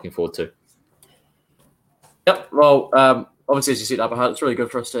that I'm looking forward to. Yep. Well, obviously, as you said, Upper Hutt, it's really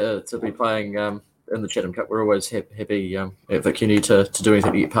good for us to be playing in the Chatham Cup. We're always happy at Vic Uni to do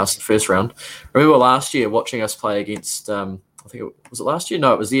anything to get past the first round. Remember last year watching us play against, I think was it last year?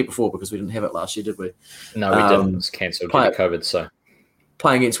 No, it was the year before because we didn't have it last year, did we? No, we didn't. It was cancelled due to COVID, so...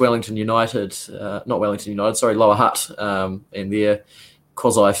 playing against Wellington United, not Wellington United, sorry, Lower Hutt, and their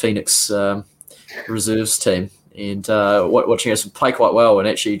quasi-Phoenix reserves team, and watching us play quite well, and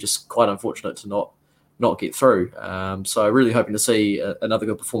actually just quite unfortunate to not get through. So really hoping to see another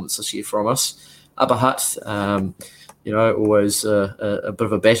good performance this year from us. Upper Hutt, always a bit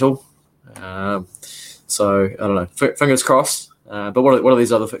of a battle. So I don't know, fingers crossed. But what are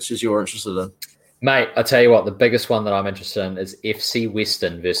these other fixtures you're interested in? Mate, I tell you what, the biggest one that I'm interested in is FC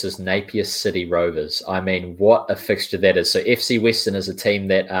Western versus Napier City Rovers. I mean, what a fixture that is. So FC Western is a team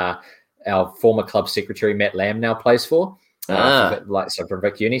that our former club secretary, Matt Lamb, now plays for. From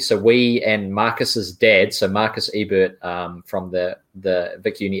Vic Uni. So we and Marcus's dad, so Marcus Ebert from the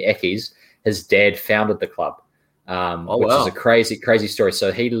Vic Uni Ackies, his dad founded the club, which is a crazy, crazy story.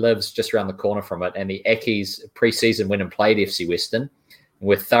 So he lives just around the corner from it. And the Ackies pre-season went and played FC Western.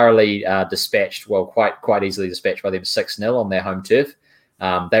 We're thoroughly dispatched, quite easily dispatched by them 6-0 on their home turf.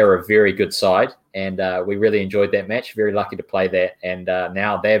 They were a very good side, and we really enjoyed that match. Very lucky to play that. And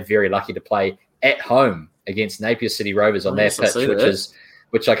now they're very lucky to play at home against Napier City Rovers on their pitch,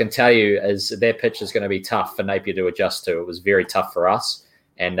 which I can tell you is their pitch is going to be tough for Napier to adjust to. It was very tough for us,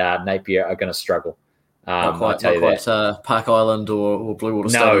 and Napier are going to struggle. Not quite Park Island or Bluewater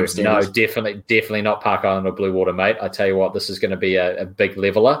Stadium. No, definitely not Park Island or Bluewater, mate. I tell you what, this is going to be a big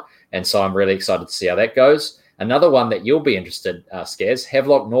leveler, and so I'm really excited to see how that goes. Another one that you'll be interested, Skaz,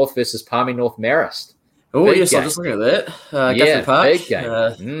 Havelock North versus Palmy North Marist. Oh, yes, I'm just looking at that. Guthrie Park. Big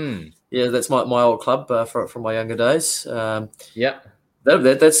game. Yeah, that's my old club from my younger days.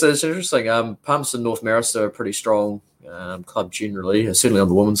 That's interesting. Palmerston North Marist are a pretty strong club generally, certainly on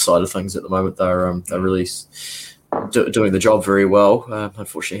the women's side of things at the moment. They're really doing the job very well.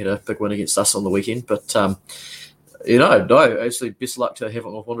 Unfortunately, had a big win against us on the weekend, but actually, best luck to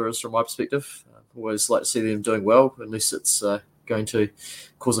Havelock North Wanderers from my perspective. Always like to see them doing well, unless it's going to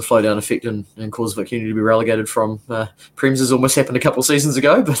cause a flow down effect and cause Vic Uni to be relegated from Prems, as almost happened a couple of seasons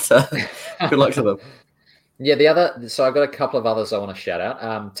ago. But good luck to them. Yeah, so I've got a couple of others I want to shout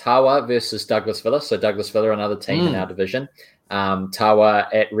out. Tawa versus Douglas Villa. So Douglas Villa, another team in our division.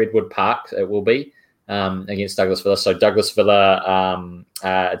 Tawa at Redwood Park, it will be against Douglas Villa. So Douglas Villa,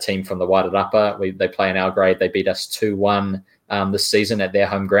 a team from the Wairarapa. They play in our grade. They beat us 2-1 this season at their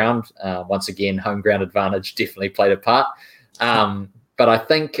home ground. Once again, home ground advantage definitely played a part. But I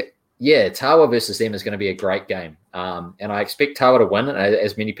think, Tawa versus them is going to be a great game. And I expect Tawa to win,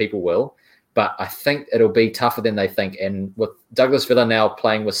 as many people will. But I think it'll be tougher than they think. And with Douglas Villa now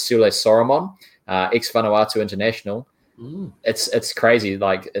playing with Sule Soromon, ex-Vanuatu international, it's crazy.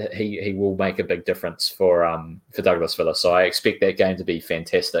 Like he will make a big difference for Douglas Villa. So I expect that game to be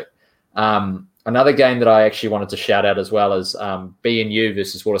fantastic. Another game that I actually wanted to shout out as well is BNU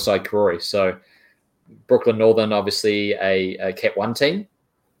versus Waterside Karori. So Brooklyn Northern, obviously a Cat 1 team,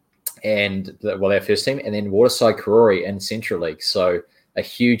 and their first team, and then Waterside Karori in Central League. So a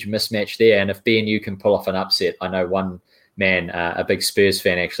huge mismatch there. And if BNU can pull off an upset, I know one man, a big Spurs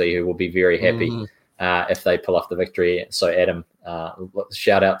fan actually, who will be very happy if they pull off the victory. So Adam,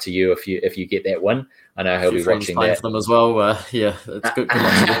 shout out to you if you get that win. I know he'll be watching that for them as well. It's good luck to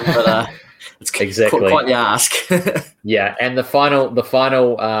them, but it's exactly quite the ask. Yeah, and the final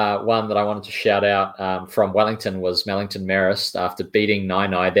one that I wanted to shout out from Wellington was Wellington Marist. After beating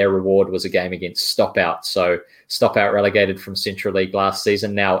Nainai, their reward was a game against Stopout. So Stopout relegated from Central League last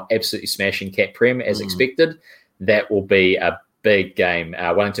season, now absolutely smashing Cat Prem as expected. That will be a big game.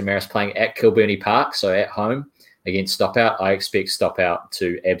 Wellington Marist playing at Kilburnie Park, so at home against Stopout. I expect Stopout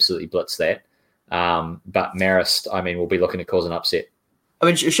to absolutely blitz that. But Marist, we'll be looking to cause an upset.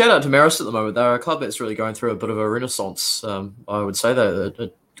 Shout out to Marist at the moment. They're a club that's really going through a bit of a renaissance. I would say they're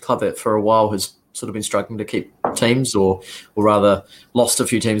a club that for a while has sort of been struggling to keep teams, or rather lost a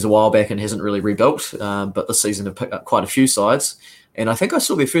few teams a while back and hasn't really rebuilt. But this season have picked up quite a few sides. And I think I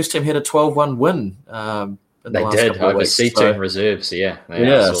saw their first team had a 12-1 win. They did over C2 reserves, yeah.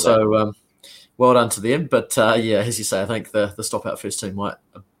 So well done to them. But as you say, I think the Stopout first team might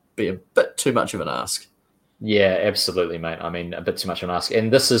be a bit too much of an ask. Yeah, absolutely, mate. A bit too much of an ask.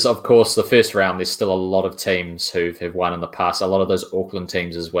 And this is, of course, the first round. There's still a lot of teams who've won in the past. A lot of those Auckland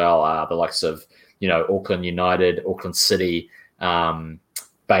teams as well, the likes of, Auckland United, Auckland City,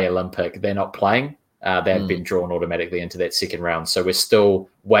 Bay Olympic. They're not playing. They've been drawn automatically into that second round. So we're still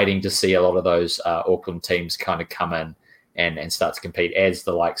waiting to see a lot of those Auckland teams kind of come in and start to compete, as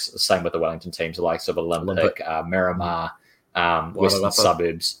same with the Wellington teams, the likes of Olympic. Miramar, Western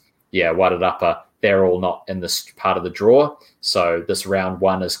Suburbs, Wairarapa. They're all not in this part of the draw. So this round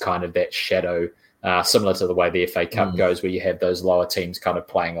one is kind of that shadow, similar to the way the FA Cup goes, where you have those lower teams kind of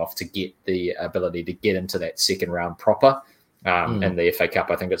playing off to get the ability to get into that second round proper. In the FA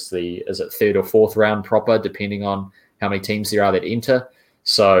Cup. I think is it third or fourth round proper, depending on how many teams there are that enter.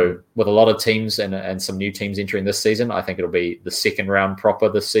 So with a lot of teams and some new teams entering this season, I think it'll be the second round proper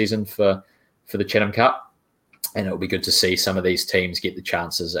this season for the Chatham Cup. And it'll be good to see some of these teams get the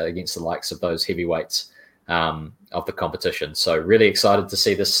chances against the likes of those heavyweights of the competition. So really excited to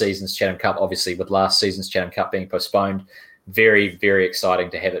see this season's Chatham Cup, obviously with last season's Chatham Cup being postponed. Very, very exciting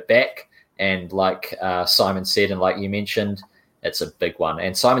to have it back. And like Simon said, and like you mentioned, it's a big one.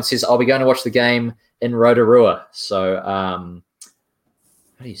 And Simon says, I'll be going to watch the game in Rotorua. So how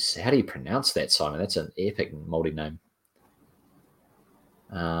do you pronounce that, Simon? That's an epic Māori name.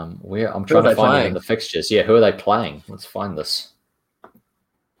 I'm trying to find it in the fixtures. Yeah, who are they playing? Let's find this.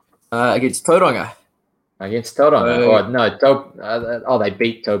 Against Tauranga. Against Tauranga. They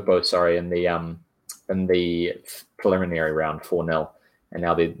beat Taupo, sorry, in the preliminary round 4-0. And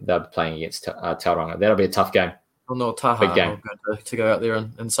now they're playing against Tauranga. That'll be a tough game. Well, no, Taha. Big game. I'm going to go out there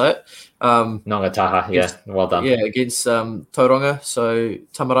and say it. Nonga Taha, yeah. Well done. Yeah, against Tauranga. So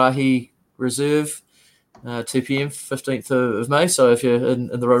Tamarahi Reserve, 2 p.m, 15th of May. So if you're in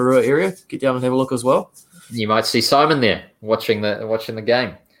the Rotorua area, get down and have a look as well. You might see Simon there watching the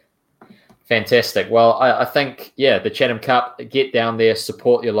game. Fantastic. Well, I think, the Chatham Cup, get down there,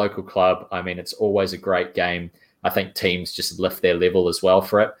 support your local club. I mean, it's always a great game. I think teams just lift their level as well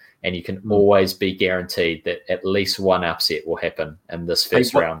for it. And you can always be guaranteed that at least one upset will happen in this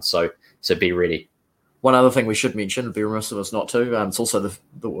first round. So be ready. One other thing we should mention, it'd be remiss of us not to, it's also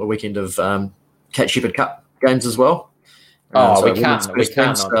the weekend of Kate Shepherd Cup games as well. We can't not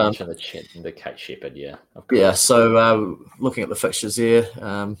mention the Kate Shepherd, yeah. Of course. Yeah, so looking at the fixtures there,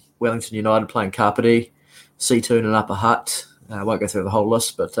 Wellington United playing Kapiti, Seatoon and Upper Hutt. I won't go through the whole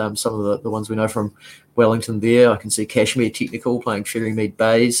list, but some of the ones we know from Wellington there. I can see Cashmere Technical playing Ferrymead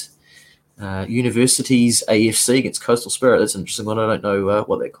Bays. Universities AFC against Coastal Spirit. That's an interesting one. I don't know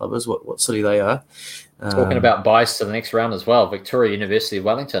what that club is, what city they are. Talking about buys to the next round as well. Victoria University of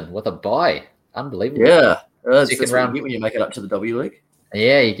Wellington with a buy. Unbelievable. Yeah. That's round. When you make it up to the W League.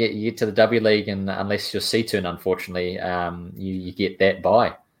 Yeah, you get to the W League, and unless you're Seatoon, unfortunately, you get that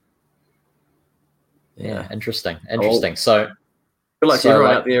buy. Yeah, interesting. So good luck to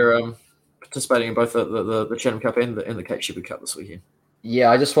everyone out there participating in both the Chatham Cup and the Kate Shepherd Cup this weekend.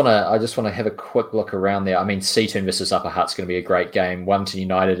 Yeah, I just want to have a quick look around there. I mean, Seatoon versus Upper Hutt's going to be a great game. Wellington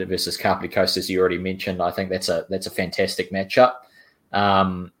United versus Kapiti Coast, as you already mentioned. I think that's a fantastic matchup.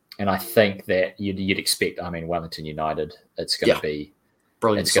 And I think that you'd expect. I mean, Wellington United, it's going to be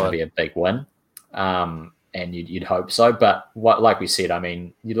brilliant. It's going to be a big win, and you'd hope so. But like we said, I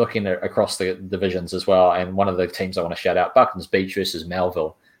mean, you're looking across the divisions as well. And one of the teams I want to shout out, Bucklands Beach versus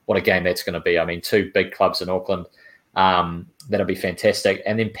Melville. What a game that's going to be! I mean, two big clubs in Auckland. That'll be fantastic.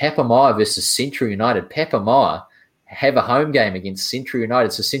 And then Papamoa versus Central United. Papamoa have a home game against Central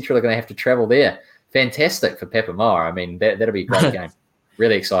United, so Central are going to have to travel there. Fantastic for Papamoa. I mean, that'll be a great game.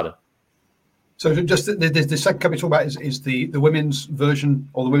 Really excited. So just the second cup we talk about is the women's version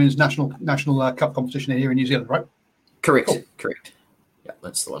or the women's national cup competition here in New Zealand, right? Correct. Cool. Correct. Yeah,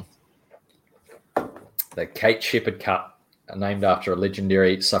 that's the one. The Kate Shepherd Cup, named after a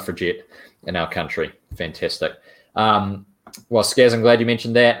legendary suffragette in our country. Fantastic. Well, Skaz, I'm glad you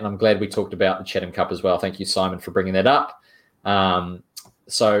mentioned that, and I'm glad we talked about the Chatham Cup as well. Thank you, Simon, for bringing that up.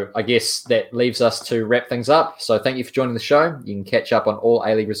 So I guess that leaves us to wrap things up. So thank you for joining the show. You can catch up on all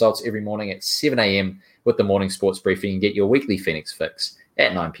A-League results every morning at 7 a.m. with the morning sports briefing and get your weekly Phoenix fix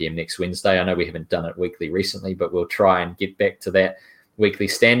at 9 p.m. next Wednesday. I know we haven't done it weekly recently, but we'll try and get back to that weekly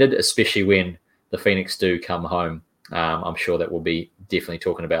standard, especially when the Phoenix do come home. I'm sure that we'll be definitely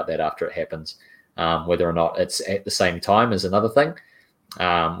talking about that after it happens. Whether or not it's at the same time is another thing.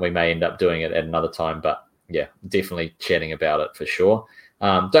 We may end up doing it at another time, but yeah, definitely chatting about it for sure.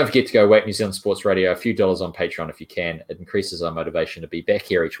 Don't forget to go Wake New Zealand Sports Radio, a few dollars on Patreon if you can. It increases our motivation to be back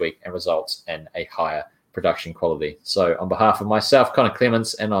here each week and results in a higher production quality. So on behalf of myself, Connor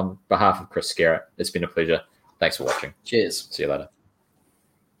Clemens, and on behalf of Chris Scarrett, it's been a pleasure. Thanks for watching. Cheers. See you later.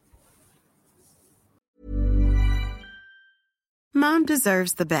 Mom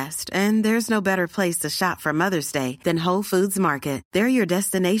deserves the best, and there's no better place to shop for Mother's Day than Whole Foods Market. They're your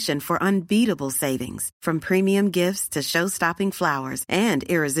destination for unbeatable savings, from premium gifts to show-stopping flowers and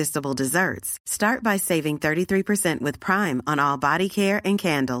irresistible desserts. Start by saving 33% with Prime on all body care and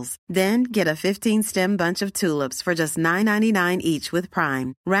candles. Then get a 15-stem bunch of tulips for just $9.99 each with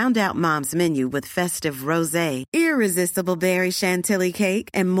Prime. Round out Mom's menu with festive rosé, irresistible berry chantilly cake,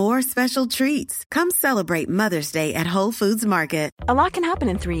 and more special treats. Come celebrate Mother's Day at Whole Foods Market. Market. A lot can happen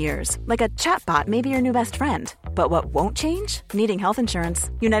in 3 years, like a chatbot may be your new best friend. But what won't change? Needing health insurance.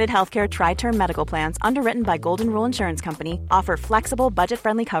 United Healthcare Tri-Term Medical Plans, underwritten by Golden Rule Insurance Company, offer flexible,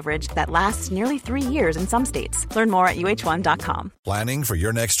 budget-friendly coverage that lasts nearly 3 years in some states. Learn more at uh1.com. Planning for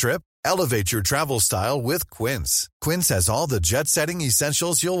your next trip? Elevate your travel style with Quince. Quince has all the jet-setting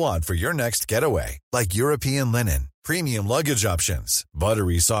essentials you'll want for your next getaway, like European linen, premium luggage options,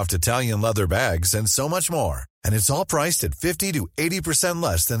 buttery soft Italian leather bags, and so much more. And it's all priced at 50 to 80%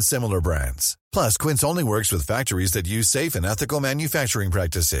 less than similar brands. Plus, Quince only works with factories that use safe and ethical manufacturing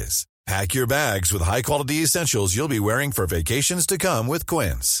practices. Pack your bags with high-quality essentials you'll be wearing for vacations to come with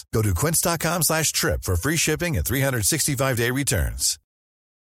Quince. Go to quince.com/trip for free shipping and 365-day returns.